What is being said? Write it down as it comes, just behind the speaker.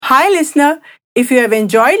Hi, listener. If you have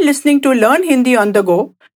enjoyed listening to Learn Hindi on the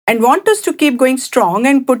go and want us to keep going strong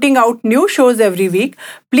and putting out new shows every week,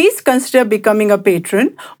 please consider becoming a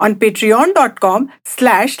patron on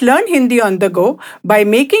patreon.com/Learn Hindi on the go by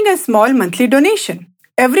making a small monthly donation.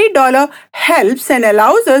 Every dollar helps and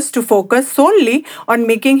allows us to focus solely on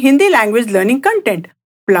making Hindi language learning content.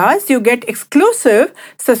 Plus, you get exclusive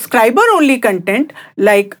subscriber-only content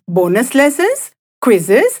like bonus lessons,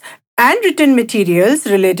 quizzes, and written materials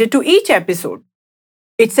related to each episode.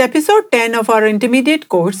 It's episode 10 of our intermediate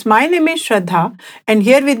course. My name is Shraddha, and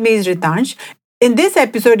here with me is Ritansh. In this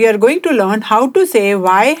episode, you are going to learn how to say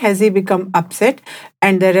why has he become upset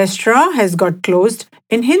and the restaurant has got closed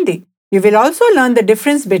in Hindi. You will also learn the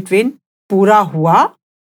difference between पूरा हुआ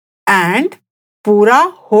and पूरा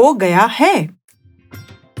हो गया है.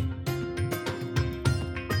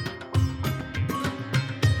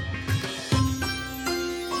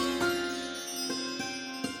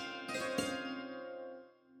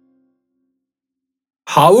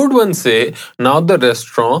 How would one say now the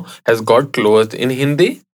restaurant has got closed in Hindi?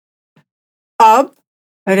 अब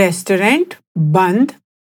restaurant बंद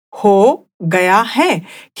हो गया है.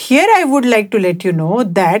 Here I would like to let you know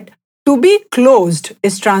that to be closed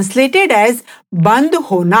is translated as बंद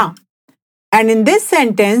होना. And in this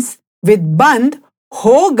sentence with बंद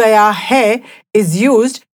हो गया है is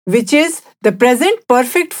used, which is the present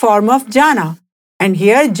perfect form of जाना. And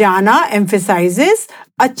here जाना emphasizes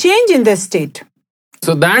a change in the state.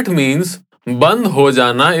 So that means band ho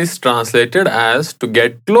jana is translated as to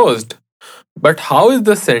get closed. But how is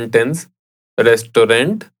the sentence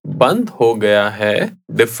restaurant band ho gaya hai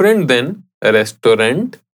different than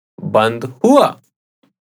restaurant band hua?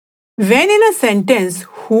 When in a sentence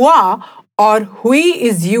hua or hui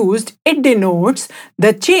is used, it denotes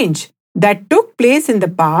the change that took place in the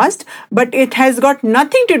past, but it has got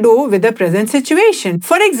nothing to do with the present situation.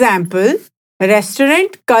 For example,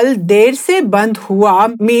 restaurant कल देर से बंद हुआ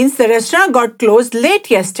means the restaurant got closed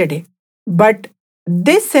late yesterday. But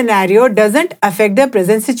this scenario doesn't affect the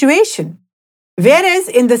present situation. Whereas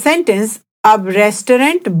in the sentence अब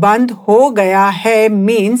restaurant बंद हो गया है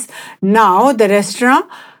means now the restaurant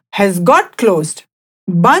has got closed.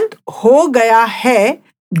 बंद हो गया है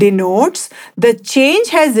denotes the change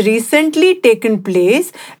has recently taken place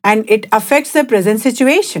and it affects the present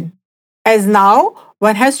situation. As now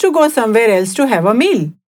one has to go somewhere else to have a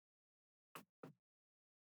meal.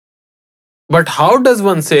 But how does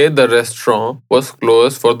one say the restaurant was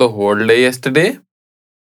closed for the whole day yesterday?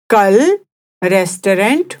 कल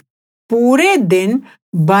restaurant पूरे दिन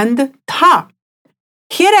बंद था.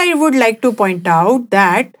 Here I would like to point out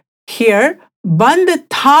that here बंद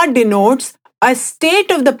था denotes a state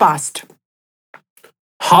of the past.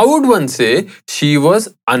 How would one say she was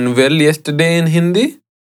unwell yesterday in Hindi?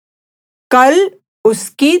 कल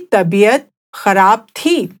उसकी तबीयत खराब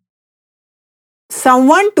थी.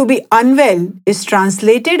 Someone to be unwell is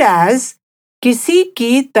translated as किसी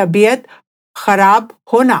की तबीयत खराब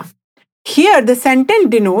होना. Here the sentence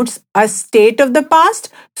denotes a state of the past,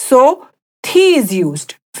 so थी is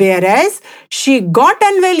used. Whereas she got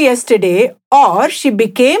unwell yesterday or she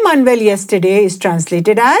became unwell yesterday is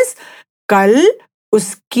translated as कल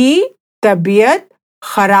उसकी तबीयत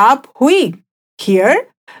खराब हुई. Here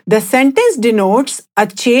the sentence denotes a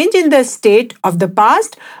change in the state of the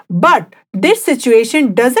past, but this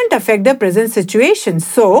situation doesn't affect the present situation.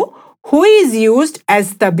 So, who is used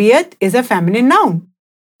as tabiyat is a feminine noun.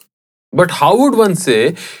 But how would one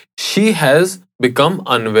say she has become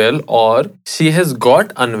unwell or she has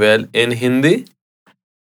got unwell in Hindi?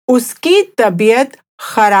 उसकी तबीयत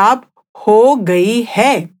खराब हो गई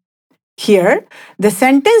है. Here, the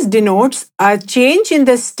sentence denotes a change in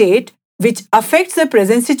the state which affects the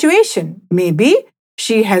present situation. Maybe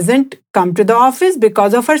she hasn't come to the office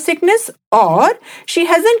because of her sickness or she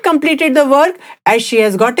hasn't completed the work as she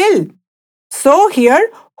has got ill. So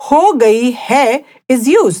here, ho gayi hai is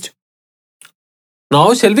used.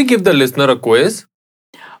 Now, shall we give the listener a quiz?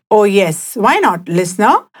 Oh yes, why not?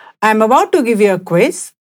 Listener, I'm about to give you a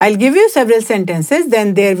quiz. I'll give you several sentences,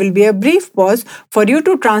 then there will be a brief pause for you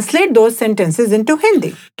to translate those sentences into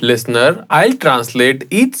Hindi. Listener, I'll translate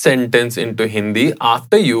each sentence into Hindi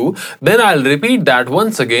after you, then I'll repeat that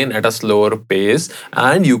once again at a slower pace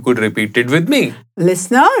and you could repeat it with me.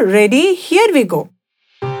 Listener, ready? Here we go.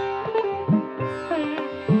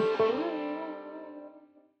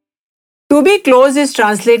 To be closed is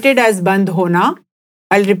translated as band hona.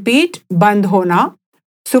 I'll repeat, band hona.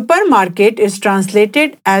 Supermarket is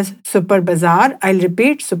translated as super bazaar. I'll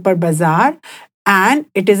repeat, super bazaar. And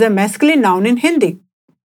it is a masculine noun in Hindi.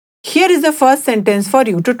 Here is the first sentence for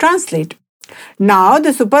you to translate. Now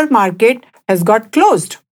the supermarket has got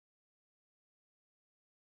closed.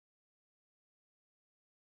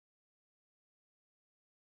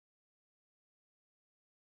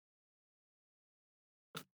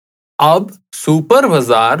 अब super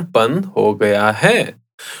बाजार बंद हो गया है.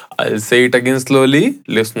 I'll say it again slowly.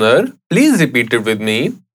 Listener, please repeat it with me.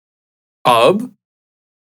 अब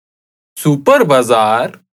super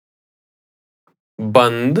बाजार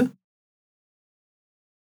बंद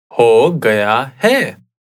हो गया है.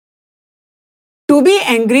 To be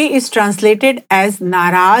angry is translated as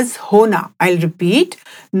नाराज होना. I'll repeat,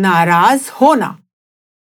 नाराज होना.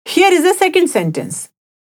 Here is the second sentence.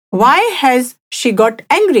 Why has she got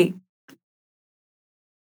angry?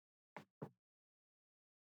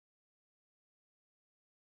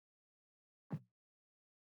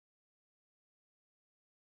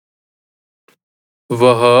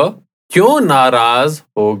 वह क्यों नाराज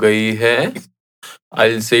हो गई है?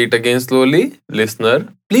 I'll say it again slowly. Listener,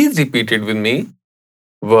 please repeat it with me.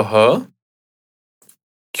 वह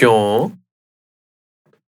क्यों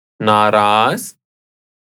नाराज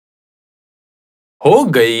हो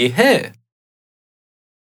गई है?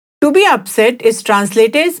 To be upset is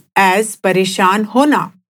translated as परेशान होना.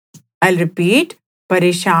 I'll repeat,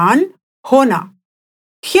 परेशान होना.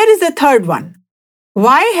 Here is the third one.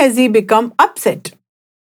 Why has he become upset?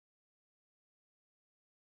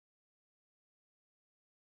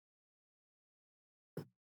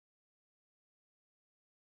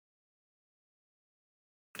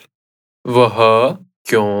 वह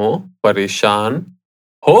क्यों परेशान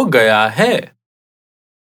हो गया है?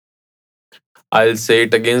 I'll say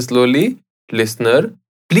it again slowly. Listener,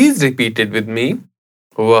 please repeat it with me.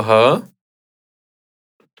 वह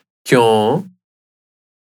क्यों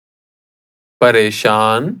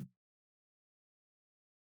परेशान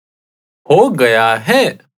हो गया है?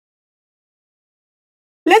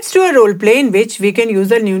 Let's do a role play in which we can use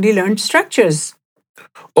the newly learned structures.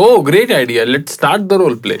 Oh, great idea. Let's start the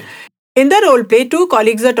role play. In the role play, two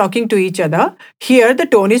colleagues are talking to each other. Here the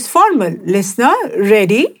tone is formal. Listener,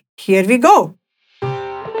 ready? Here we go.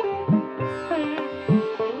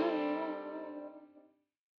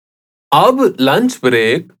 अब lunch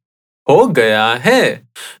break हो गया है.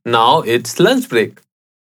 Now it's lunch break.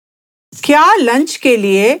 क्या lunch के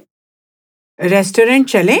लिए restaurant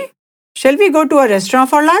चलें? Shall we go to a restaurant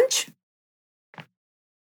for lunch?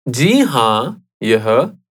 जी हाँ, यह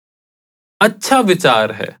अच्छा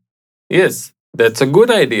विचार है. Yes, that's a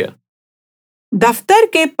good idea. दफ्तर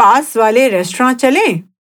के पास वाले रेस्टोरेंट चलें?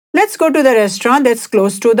 Let's go to the restaurant that's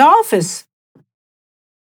close to the office.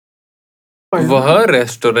 वह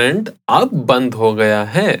रेस्टोरेंट अब बंद हो गया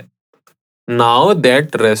है. Now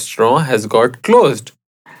that restaurant has got closed.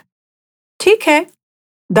 ठीक है.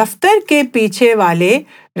 दफ्तर के पीछे वाले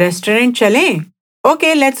रेस्टोरेंट चलें?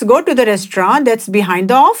 Okay, let's go to the restaurant that's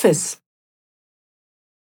behind the office.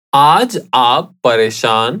 आज आप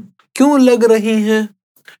परेशान क्यों लग रही हैं?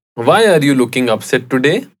 Why are you looking upset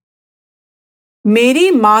today? मेरी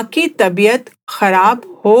माँ की तबीयत खराब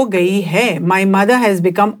हो गई है. My mother has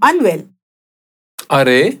become unwell.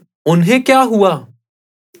 अरे, उन्हें क्या हुआ?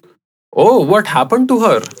 Oh, what happened to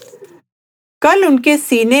her? कल उनके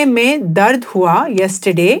सीने में दर्द हुआ.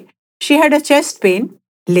 Yesterday she had a chest pain.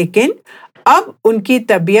 लेकिन अब उनकी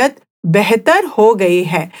तबीयत बेहतर हो गई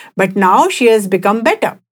है. But now she has become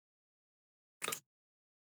better.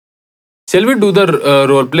 Shall we do the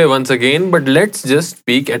role play once again? But let's just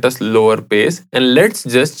speak at a slower pace and let's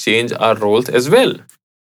just change our roles as well.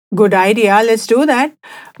 Good idea. Let's do that.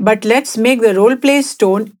 But let's make the role play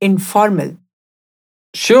tone informal.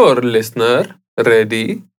 Sure, listener.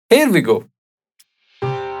 Ready? Here we go.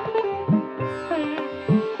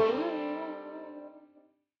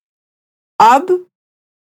 अब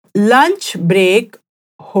lunch break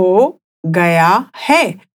हो गया है.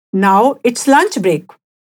 Now it's lunch break.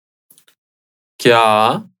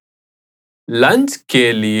 क्या lunch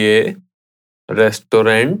के लिए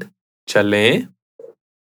restaurant चलें?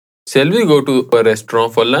 Shall we go to a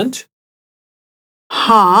restaurant for lunch?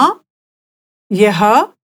 हाँ, यह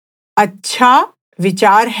अच्छा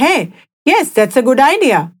विचार है. Yes, that's a good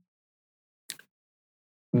idea.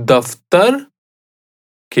 दफ्तर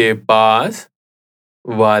के पास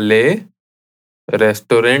वाले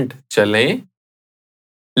रेस्टोरेंट चलें?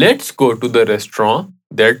 Let's go to the restaurant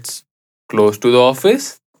that's close to the office.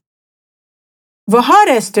 वह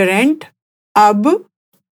रेस्टोरेंट अब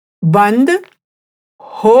बंद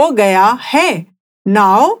हो गया है.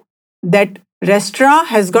 Now that restaurant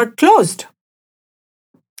has got closed.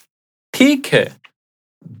 ठीक है.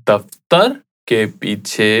 दफ्तर के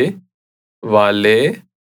पीछे वाले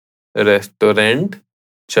रेस्टोरेंट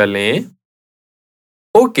चलें?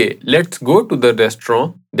 Okay, let's go to the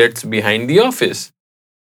restaurant that's behind the office.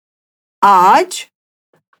 आज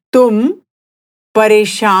तुम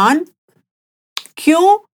परेशान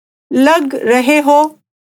क्यों लग रहे हो?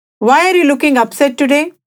 Why are you looking upset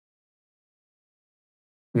today?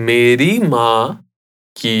 मेरी माँ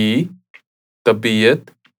की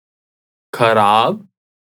तबीयत खराब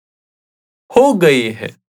हो गई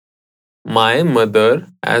है. My mother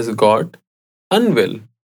has got unwell.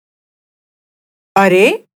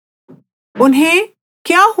 अरे, उन्हें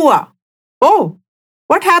क्या हुआ? Oh,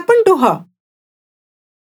 what happened to her?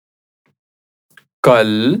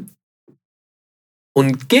 कल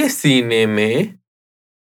उनके सीने में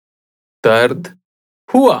दर्द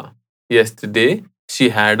हुआ. Yesterday she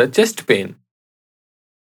had a chest pain.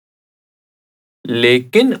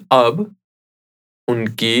 लेकिन अब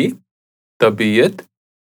उनकी तबीयत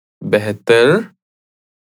बेहतर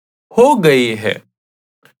हो गई है.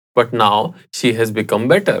 But now she has become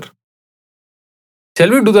better.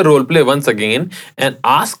 Shall we do the role play once again and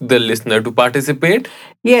ask the listener to participate?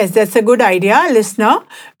 Yes, that's a good idea, listener.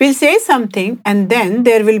 We'll say something and then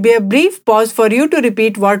there will be a brief pause for you to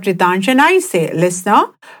repeat what Ritansh and I say. Listener,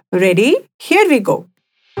 ready? Here we go.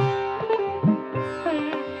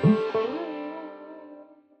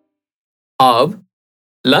 अब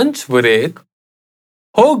lunch break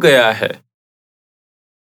हो गया है.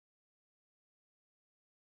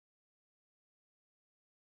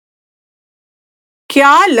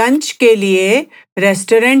 क्या lunch के लिए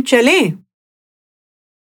restaurant चलें?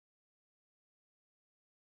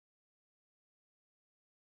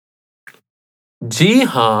 जी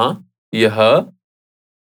हाँ, यह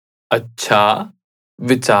अच्छा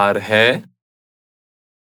विचार है.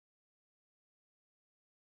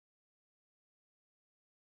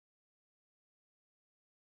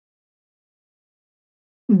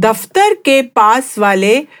 दफ्तर के पास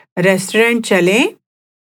वाले रेस्टोरेंट चलें?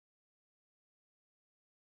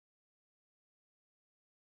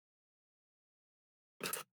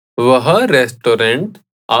 वह रेस्टोरेंट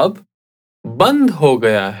अब बंद हो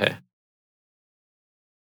गया है.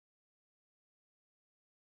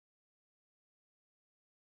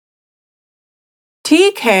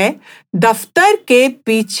 ठीक है, दफ्तर के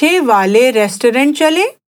पीछे वाले रेस्टोरेंट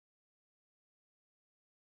चलें?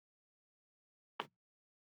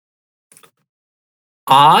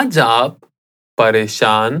 आज आप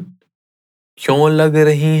परेशान क्यों लग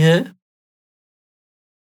रही हैं?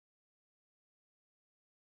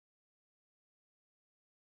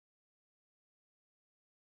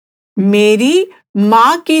 मेरी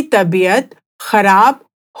माँ की तबीयत खराब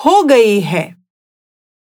हो गई है.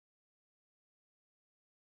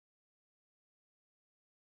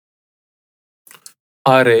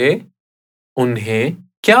 अरे, उन्हें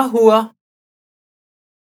क्या हुआ?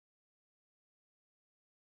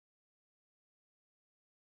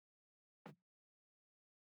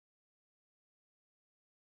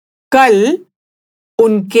 कल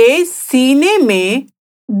उनके सीने में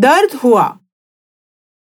दर्द हुआ.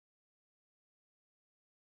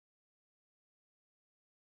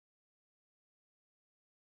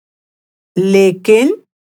 लेकिन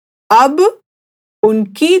अब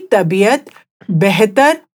उनकी तबीयत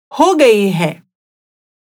बेहतर हो गई है.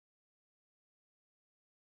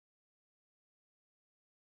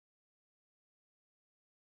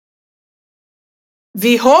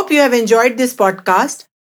 We hope you have enjoyed this podcast.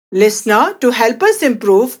 Listener, to help us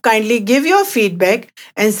improve, kindly give your feedback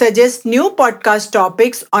and suggest new podcast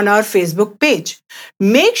topics on our Facebook page.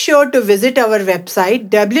 Make sure to visit our website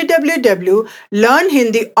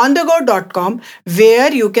www.learnhindiondego.com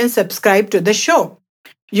where you can subscribe to the show.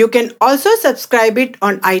 You can also subscribe it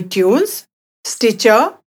on iTunes,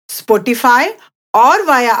 Stitcher, Spotify, or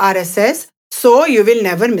via RSS so you will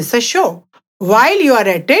never miss a show. While you are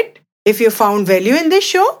at it, if you found value in this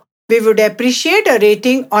show, we would appreciate a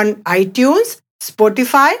rating on iTunes,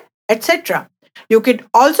 Spotify, etc. You could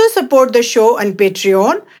also support the show on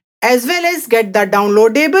Patreon as well as get the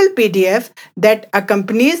downloadable PDF that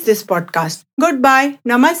accompanies this podcast. Goodbye.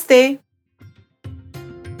 Namaste.